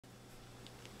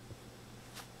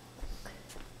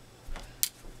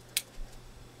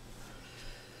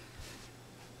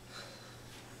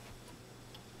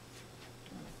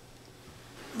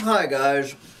Hi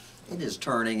guys, it is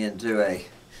turning into a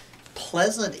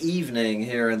pleasant evening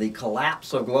here in the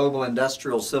collapse of global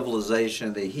industrial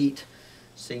civilization. The heat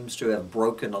seems to have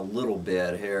broken a little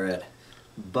bit here at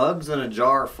Bugs in a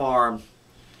Jar Farm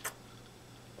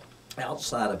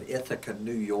outside of Ithaca,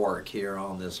 New York, here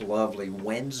on this lovely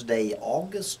Wednesday,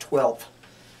 August 12th,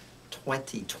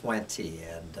 2020.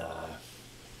 And a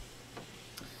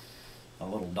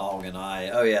little dog and I,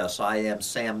 oh yes, I am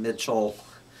Sam Mitchell.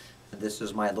 And this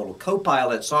is my little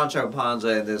co-pilot, Sancho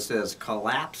Panza, and this is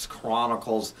Collapse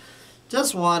Chronicles.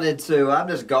 Just wanted to, I'm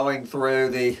just going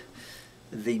through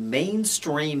the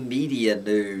mainstream media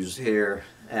news here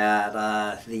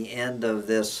at the end of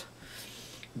this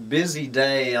busy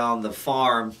day on the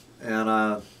farm.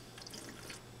 And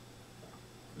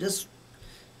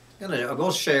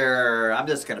we'll share, I'm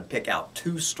just going to pick out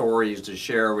two stories to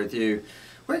share with you.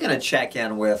 We're going to check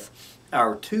in with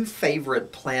our two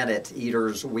favorite planet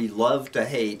eaters we love to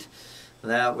hate.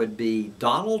 That would be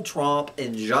Donald Trump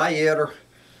and Jair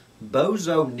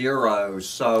BozoNero.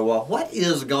 So what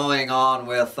is going on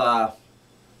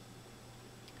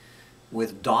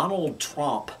with Donald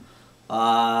Trump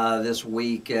this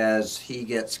week as he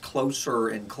gets closer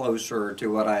and closer to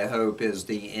what I hope is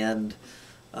the end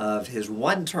of his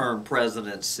one-term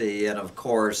presidency, and of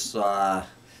course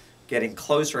getting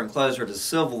closer and closer to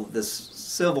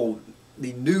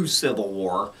the new civil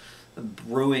war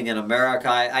brewing in America.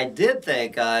 I did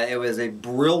think it was a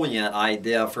brilliant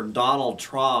idea for Donald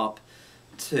Trump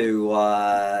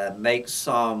to make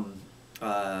some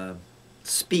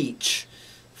speech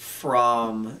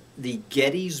from the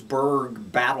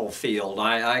Gettysburg battlefield.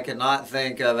 I cannot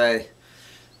think of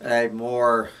a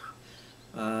more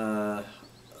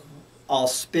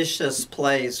auspicious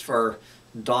place for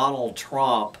Donald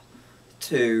Trump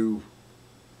to,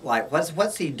 like,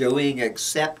 what's he doing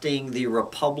accepting the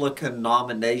Republican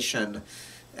nomination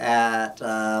at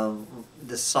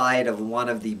the site of one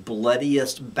of the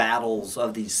bloodiest battles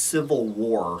of the Civil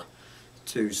War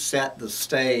to set the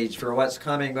stage for what's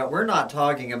coming. But we're not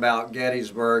talking about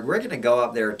Gettysburg. We're going to go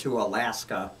up there to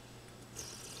Alaska.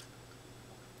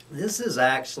 This is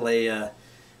actually an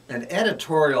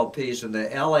editorial piece in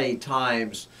the LA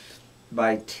Times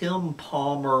by Tim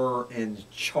Palmer and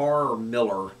Char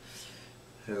Miller,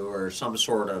 who are some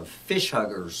sort of fish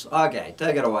huggers. Okay,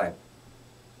 take it away.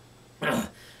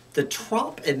 The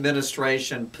Trump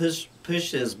administration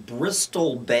pushes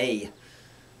Bristol Bay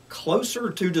closer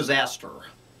to disaster.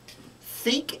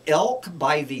 Think elk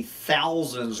by the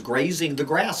thousands grazing the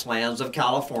grasslands of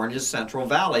California's Central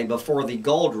Valley before the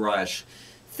gold rush.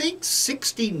 Think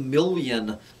 60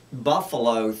 million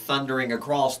buffalo thundering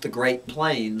across the Great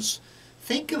Plains.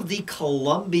 Think of the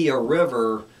Columbia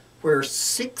River, where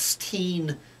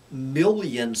 16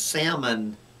 million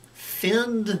salmon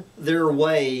finned their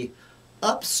way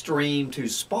upstream to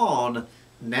spawn,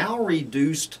 now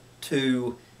reduced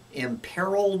to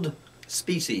imperiled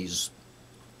species.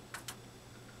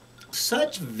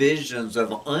 Such visions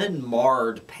of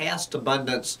unmarred past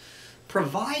abundance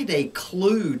provide a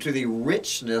clue to the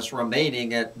richness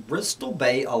remaining at Bristol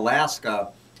Bay,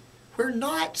 Alaska, where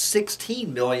not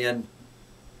 16 million,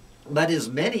 but as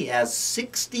many as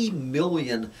 60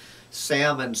 million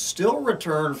salmon still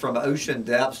return from ocean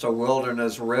depths to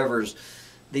wilderness rivers.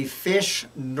 The fish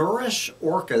nourish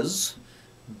orcas,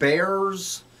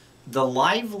 bears, the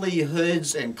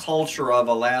livelihoods and culture of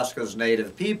Alaska's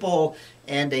native people,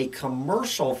 and a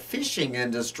commercial fishing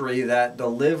industry that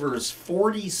delivers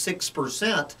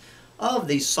 46% of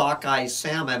the sockeye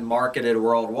salmon marketed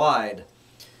worldwide.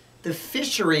 The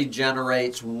fishery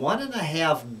generates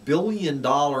 $1.5 billion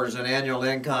in annual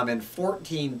income and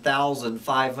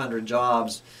 14,500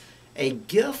 jobs, a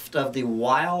gift of the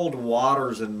wild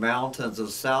waters and mountains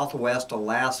of southwest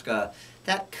Alaska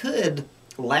that could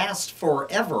last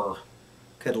forever,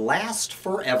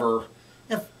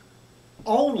 if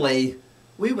only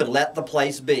we would let the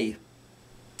place be.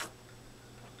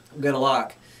 Good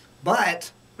luck.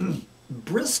 But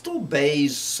Bristol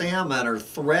Bay's salmon are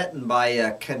threatened by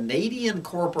a Canadian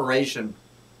corporation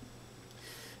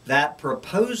that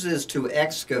proposes to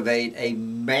excavate a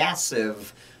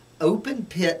massive open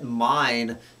pit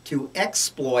mine to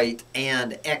exploit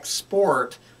and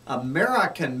export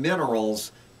American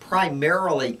minerals,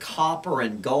 primarily copper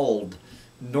and gold.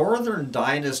 Northern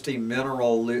Dynasty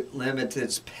Mineral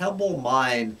Limited's Pebble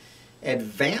Mine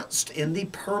advanced in the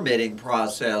permitting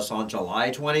process on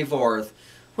July 24th,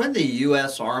 when the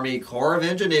U.S. Army Corps of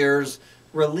Engineers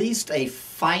released a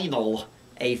final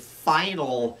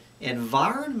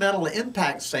environmental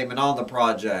impact statement on the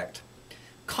project.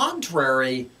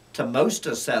 Contrary to most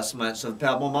assessments of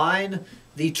Pebble Mine,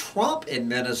 The Trump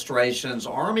administration's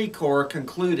Army Corps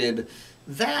concluded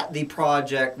that the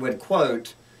project would,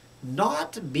 quote,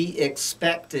 not be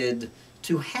expected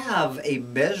to have a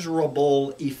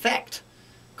measurable effect,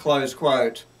 close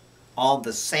quote, on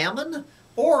the salmon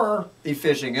or the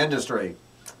fishing industry.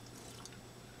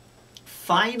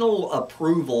 Final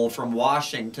approval from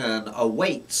Washington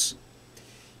awaits.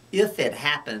 If it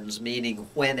happens, meaning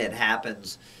when it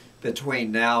happens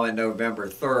between now and November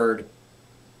 3rd,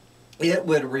 it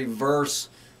would reverse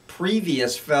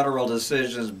previous federal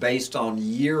decisions based on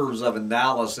years of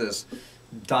analysis.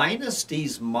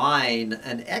 Dynasty's mine,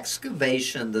 an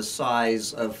excavation the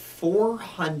size of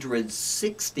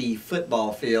 460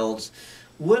 football fields,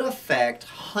 would affect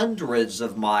hundreds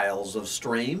of miles of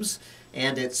streams,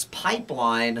 and its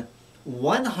pipeline,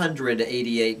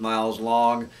 188 miles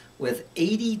long with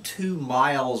 82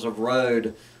 miles of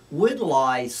road, would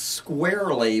lie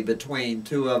squarely between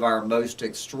two of our most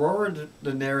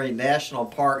extraordinary national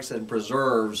parks and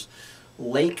preserves,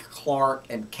 Lake Clark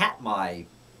and Katmai.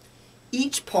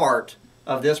 Each part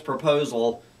of this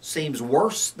proposal seems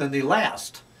worse than the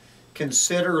last.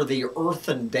 Consider the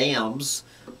earthen dams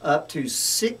up to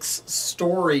 6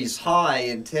 stories high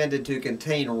intended to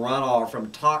contain runoff from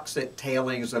toxic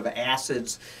tailings of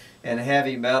acids and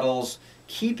heavy metals,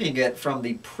 keeping it from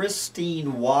the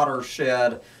pristine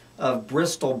watershed of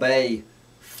Bristol Bay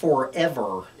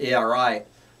forever. Yeah, right.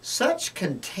 Such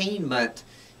containment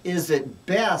is at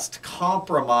best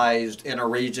compromised in a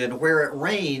region where it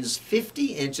rains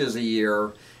 50 inches a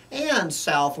year, and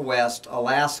southwest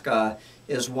Alaska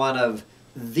is one of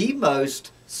the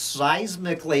most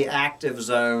seismically active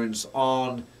zones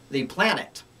on the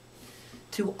planet.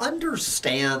 To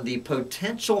understand the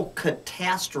potential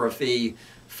catastrophe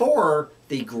for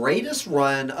the greatest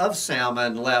run of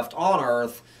salmon left on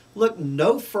Earth, look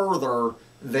no further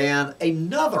than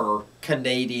another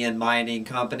Canadian mining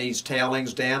company's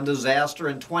tailings dam disaster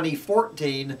in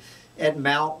 2014 at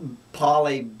Mount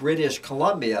Polly, British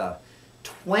Columbia.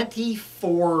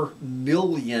 24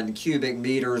 million cubic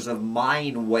meters of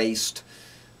mine waste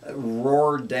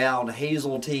roared down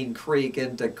Hazeltine Creek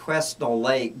into Quesnel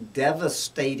Lake,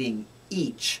 devastating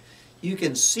each. You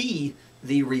can see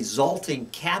the resulting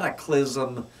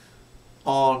cataclysm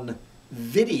on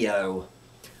video.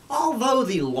 Although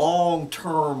the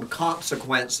long-term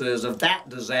consequences of that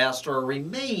disaster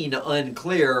remain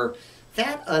unclear,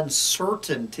 that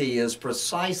uncertainty is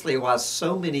precisely why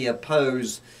so many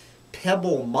oppose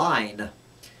Pebble Mine.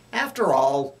 After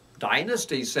all,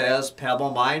 Dynasty says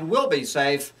Pebble Mine will be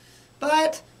safe,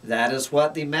 but that is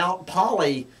what the Mount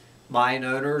Polly mine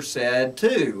owner said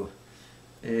too.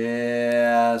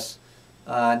 Yes.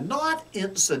 Not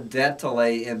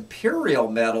incidentally, Imperial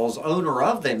Metals, owner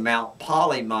of the Mount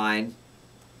Polly mine,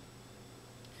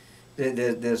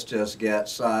 this just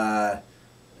gets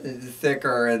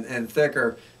thicker and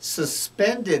thicker,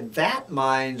 suspended that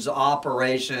mine's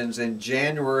operations in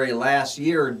January last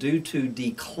year due to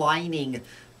declining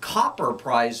copper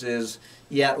prices.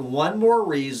 Yet one more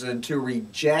reason to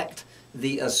reject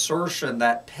the assertion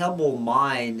that Pebble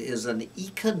Mine is an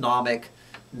economic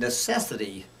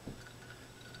necessity.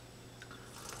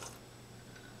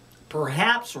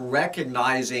 Perhaps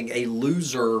recognizing a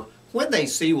loser when they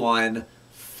see one,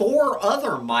 4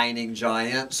 other mining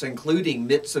giants, including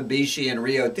Mitsubishi and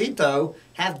Rio Tinto,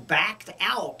 have backed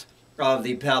out of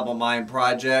the Pebble Mine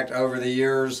project over the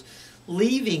years,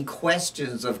 leaving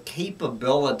questions of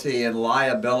capability and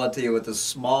liability with the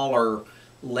smaller,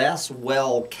 less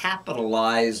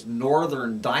well-capitalized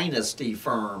Northern Dynasty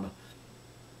firm.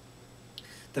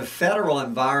 The Federal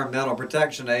Environmental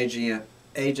Protection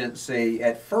Agency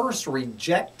at first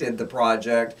rejected the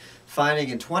project, finding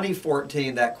in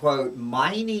 2014 that, quote,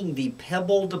 mining the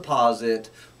Pebble deposit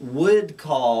would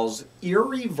cause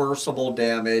irreversible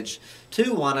damage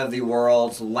to one of the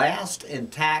world's last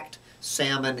intact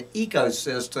salmon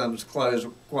ecosystems, close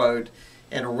quote,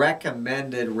 and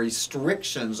recommended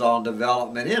restrictions on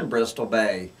development in Bristol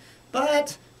Bay.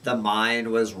 But the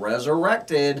mine was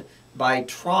resurrected by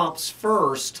Trump's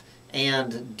first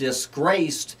and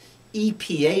disgraced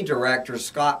EPA Director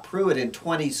Scott Pruitt in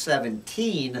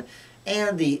 2017,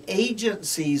 and the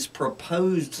agency's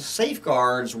proposed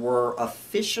safeguards were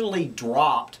officially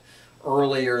dropped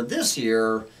earlier this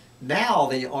year. Now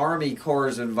the Army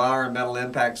Corps' environmental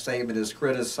impact statement is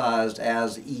criticized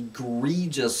as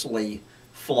egregiously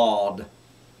flawed.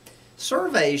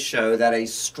 Surveys show that a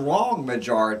strong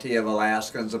majority of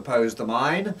Alaskans oppose the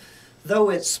mine,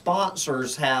 though its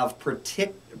sponsors have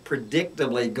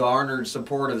predictably garnered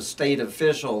support of state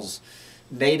officials.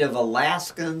 Native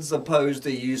Alaskans oppose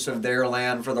the use of their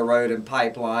land for the road and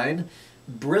pipeline.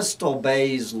 Bristol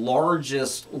Bay's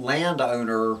largest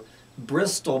landowner,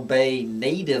 Bristol Bay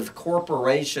Native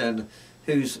Corporation,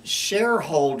 whose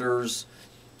shareholders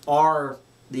are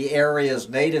the area's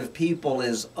native people,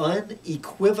 is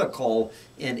unequivocal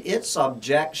in its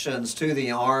objections to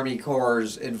the Army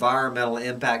Corps' environmental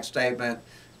impact statement.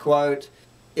 Quote,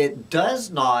 "It does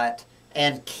not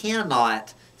and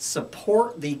cannot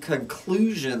support the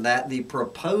conclusion that the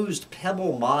proposed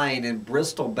pebble mine in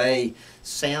Bristol Bay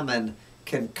salmon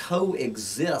can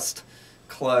coexist,"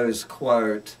 close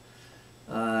quote.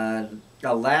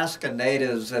 Alaska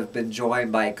natives have been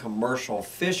joined by commercial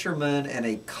fishermen and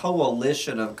a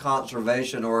coalition of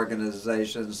conservation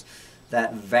organizations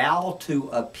that vow to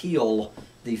appeal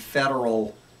the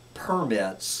federal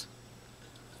permits.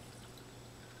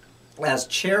 As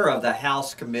chair of the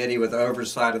House Committee with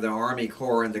oversight of the Army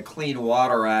Corps and the Clean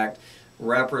Water Act,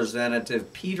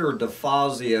 Representative Peter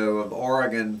DeFazio of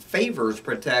Oregon favors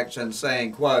protection,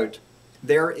 saying, quote,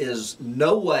 "There is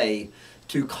no way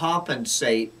to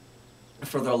compensate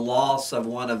for the loss of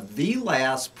one of the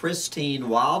last pristine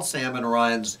wild salmon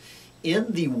runs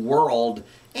in the world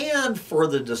and for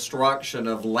the destruction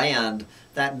of land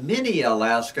that many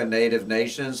Alaska Native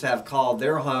nations have called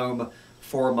their home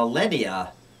for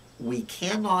millennia. We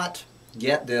cannot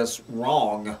get this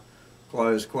wrong,"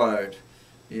 close quote.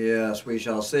 Yes, we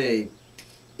shall see.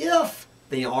 If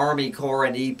the Army Corps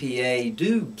and EPA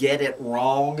do get it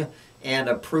wrong and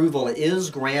approval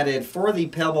is granted for the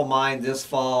pebble mine this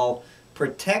fall,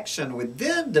 protection would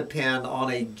then depend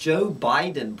on a Joe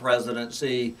Biden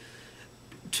presidency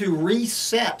to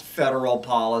reset federal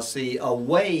policy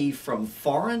away from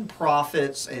foreign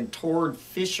profits and toward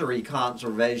fishery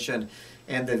conservation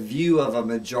and the view of a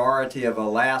majority of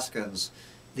Alaskans.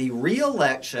 The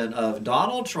re-election of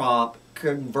Donald Trump,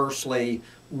 conversely,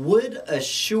 would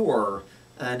assure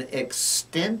an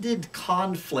extended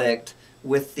conflict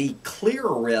with the clear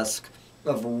risk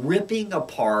of ripping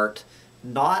apart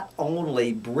not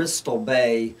only Bristol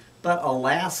Bay, but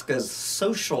Alaska's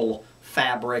social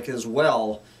fabric as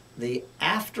well. The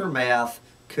aftermath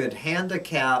could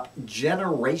handicap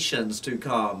generations to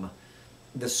come.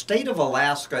 The state of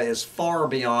Alaska is far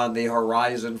beyond the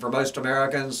horizon for most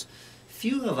Americans.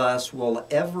 Few of us will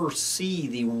ever see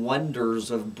the wonders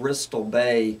of Bristol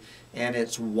Bay and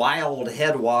its wild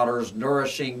headwaters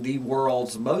nourishing the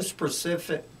world's most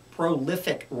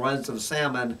prolific runs of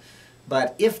salmon.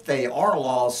 But if they are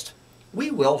lost,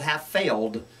 we will have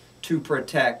failed to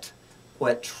protect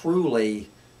what truly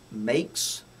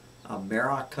makes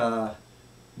America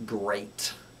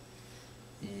great.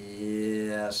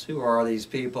 Yes, who are these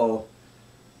people?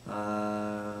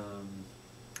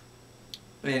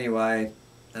 Anyway,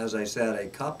 as I said, a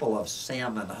couple of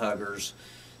salmon huggers.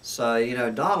 So, you know,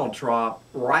 Donald Trump,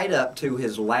 right up to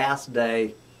his last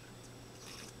day,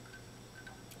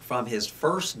 from his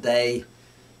first day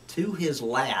to his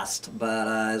last, but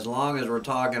as long as we're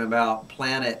talking about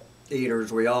planet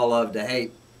eaters we all love to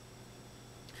hate,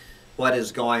 what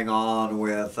is going on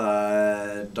with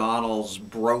Donald's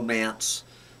bromance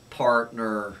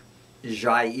partner,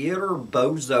 Jair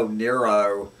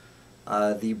BozoNero,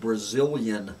 the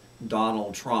Brazilian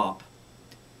Donald Trump.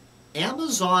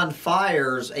 Amazon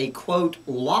fires a, quote,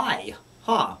 lie,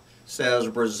 says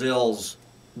Brazil's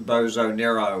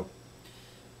BozoNero.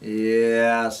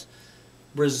 Yes.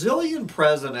 Brazilian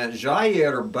President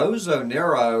Jair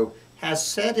BozoNero has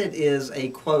said it is a,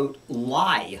 quote,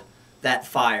 lie that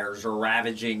fires are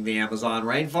ravaging the Amazon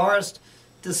rainforest,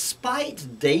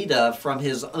 despite data from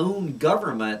his own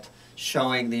government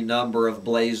showing the number of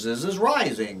blazes is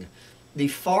rising. The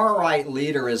far-right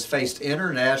leader has faced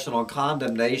international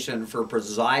condemnation for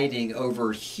presiding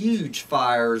over huge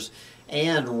fires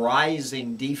and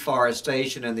rising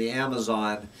deforestation in the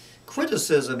Amazon,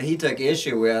 criticism he took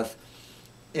issue with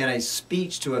in a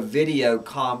speech to a video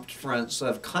conference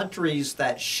of countries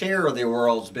that share the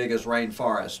world's biggest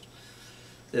rainforest.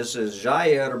 This is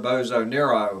Jair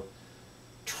BozoNero.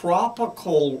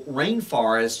 Tropical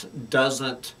rainforest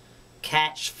doesn't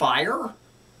catch fire?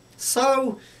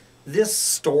 So this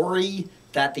story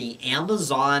that the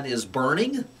Amazon is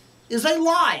burning is a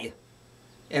lie,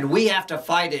 and we have to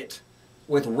fight it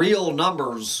with real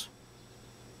numbers,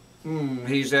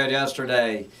 he said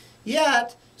yesterday.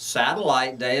 Yet,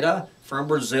 satellite data from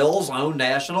Brazil's own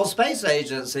National Space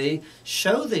Agency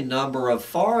show the number of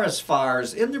forest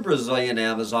fires in the Brazilian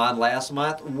Amazon last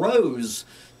month rose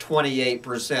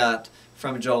 28%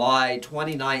 from July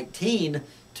 2019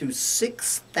 to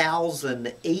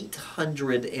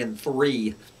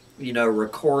 6,803,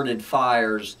 recorded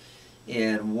fires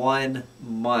in 1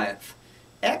 month.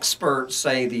 Experts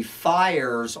say the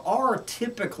fires are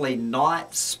typically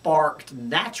not sparked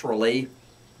naturally,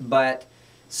 but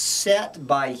set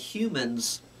by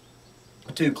humans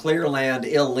to clear land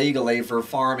illegally for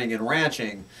farming and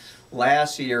ranching.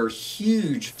 Last year,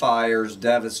 huge fires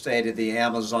devastated the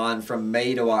Amazon from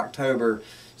May to October,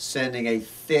 sending a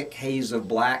thick haze of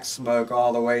black smoke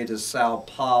all the way to Sao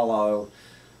Paulo.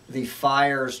 The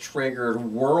fires triggered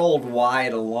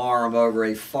worldwide alarm over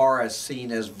a forest seen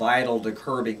as vital to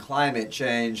curbing climate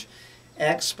change.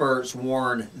 Experts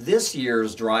warn this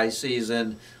year's dry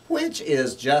season, which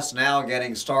is just now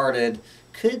getting started,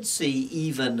 could see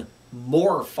even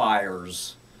more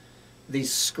fires. The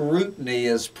scrutiny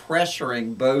is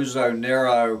pressuring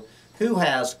BozoNero, who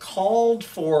has called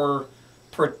for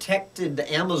protected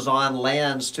Amazon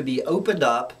lands to be opened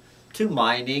up to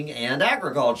mining and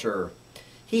agriculture.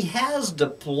 He has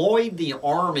deployed the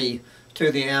army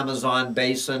to the Amazon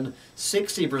basin,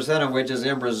 60% of which is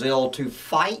in Brazil, to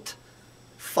fight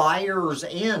fires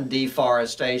and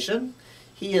deforestation.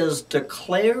 He has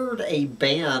declared a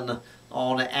ban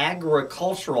on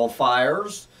agricultural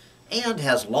fires and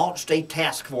has launched a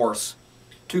task force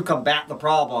to combat the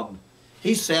problem.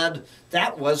 He said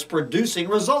that was producing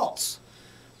results,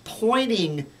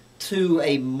 pointing to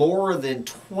a more than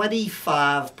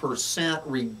 25%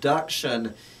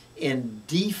 reduction in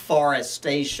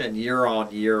deforestation year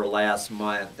on year last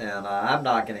month. And I'm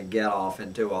not going to get off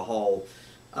into a whole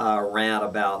rant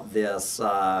about this.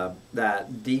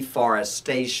 That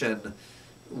deforestation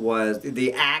was,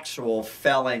 the actual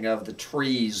felling of the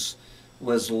trees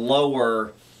was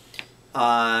lower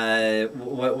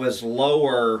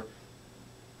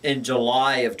in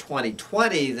July of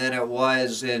 2020 than it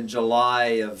was in July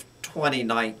of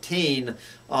 2019,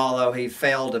 although he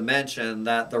failed to mention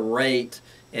that the rate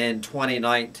in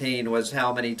 2019 was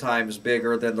how many times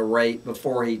bigger than the rate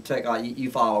before he took, you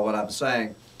follow what I'm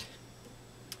saying.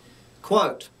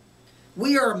 Quote,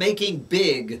 "We are making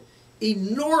big,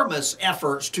 enormous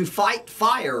efforts to fight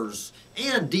fires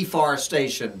and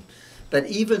deforestation, but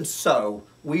even so,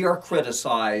 we are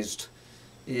criticized."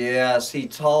 Yes, he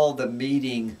told the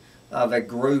meeting of a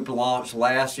group launched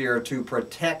last year to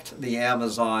protect the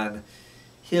Amazon.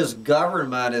 His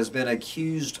government has been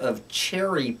accused of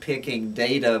cherry-picking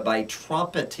data by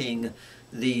trumpeting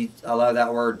the, I love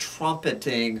that word,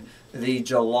 trumpeting the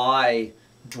July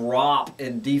drop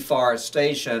in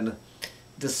deforestation,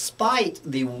 despite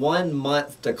the 1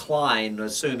 month decline,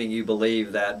 assuming you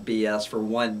believe that BS for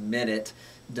 1 minute,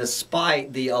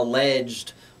 despite the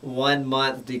alleged 1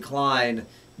 month decline,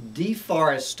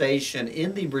 deforestation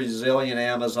in the Brazilian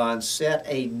Amazon set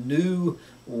a new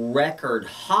record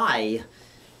high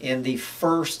in the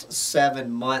first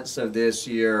 7 months of this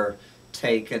year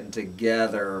taken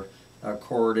together,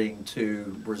 according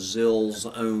to Brazil's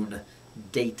own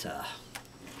data.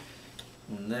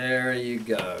 And there you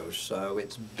go. So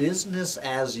it's business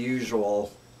as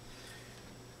usual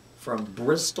from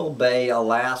Bristol Bay,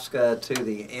 Alaska to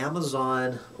the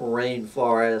Amazon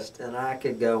rainforest. And I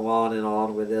could go on and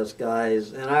on with this,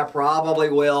 guys, and I probably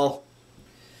will.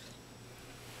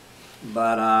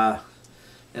 But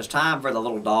it's time for the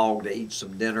little dog to eat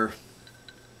some dinner.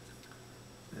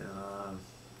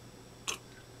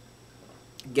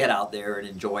 Get out there and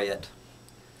enjoy it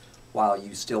while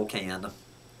you still can.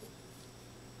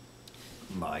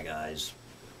 Bye, guys.